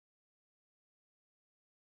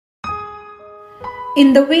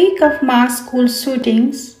In the wake of mass school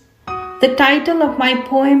shootings, the title of my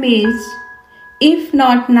poem is If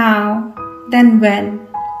Not Now, Then When?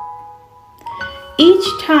 Each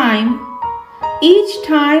time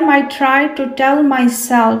I try to tell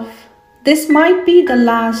myself this might be the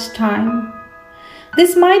last time.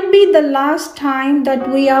 This might be the last time that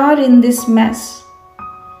we are in this mess.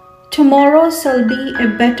 Tomorrow shall be a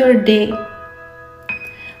better day.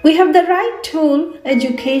 We have the right tool,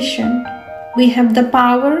 education. We have the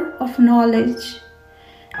power of knowledge.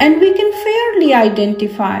 And we can fairly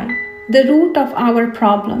identify the root of our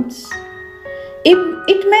problems.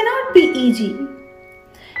 It may not be easy.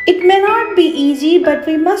 It may not be easy, but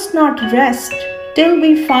we must not rest till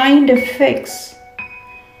we find a fix.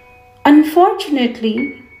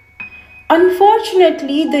 Unfortunately,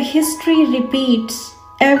 the history repeats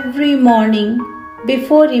every morning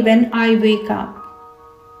before even I wake up.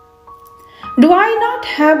 Do I not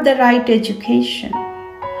have the right education?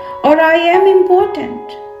 Or I am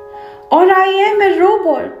impotent? Or I am a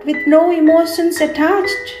robot with no emotions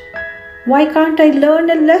attached? Why can't I learn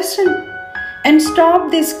a lesson and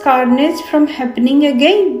stop this carnage from happening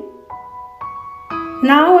again?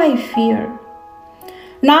 Now I fear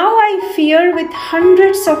with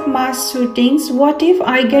hundreds of mass shootings. What if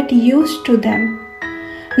I get used to them?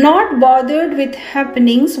 Not bothered with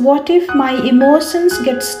happenings. What if my emotions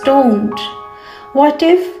get stoned? What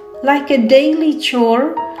if, like a daily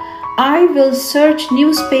chore, I will search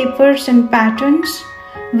newspapers and patterns?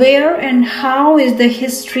 Where and how is the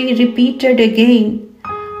history repeated again?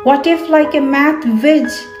 What if, like a math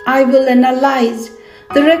whiz, I will analyze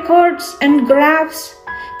the records and graphs,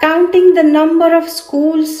 counting the number of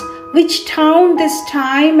schools, which town this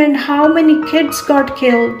time, and how many kids got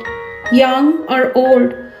killed, young or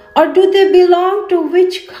old, or do they belong to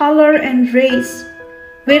which color and race?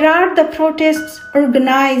 Where are the protests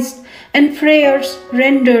organized and prayers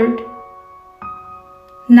rendered?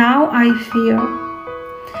 Now I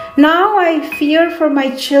fear for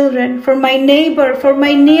my children, for my neighbor, for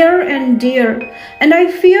my near and dear, and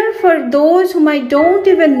I fear for those whom I don't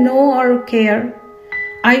even know or care.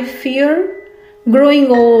 I fear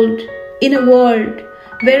growing old in a world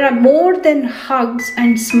where are more than hugs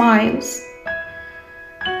and smiles.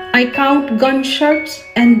 I count gunshots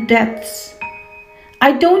and deaths.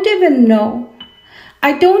 I don't even know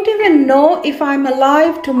if I'm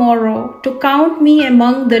alive tomorrow to count me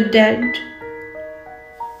among the dead.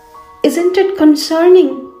 Isn't it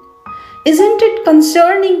concerning? Isn't it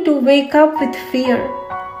concerning to wake up with fear?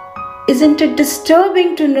 Isn't it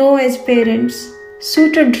disturbing to know as parents,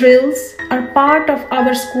 shooter drills are part of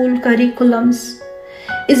our school curriculums?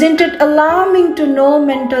 Isn't it alarming to know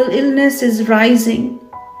mental illness is rising?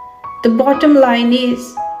 The bottom line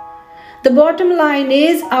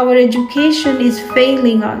is our education is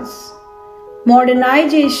failing us.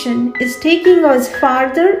 Modernization is taking us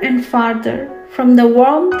farther and farther from the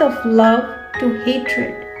warmth of love to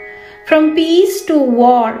hatred, from peace to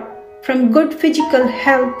war, from good physical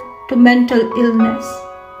health to mental illness.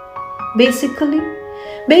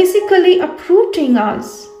 Basically uprooting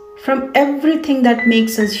us from everything that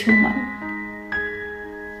makes us human.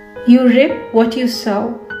 You reap what you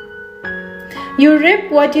sow. You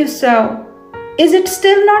reap what you sow. Is it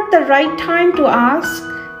still not the right time to ask?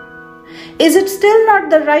 Is it still not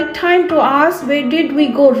the right time to ask where did we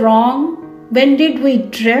go wrong? When did we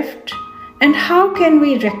drift? And how can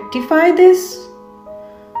we rectify this?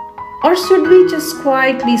 Or should we just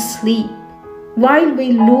quietly sleep while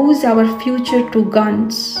we lose our future to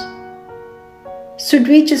guns? Should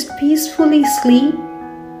we just peacefully sleep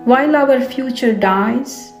while our future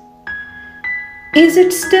dies? Is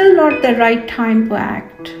it still not the right time to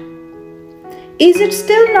act? Is it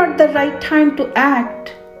still not the right time to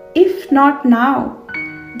act? If not now,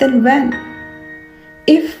 then when?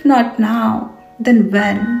 If not now, then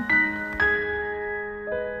when?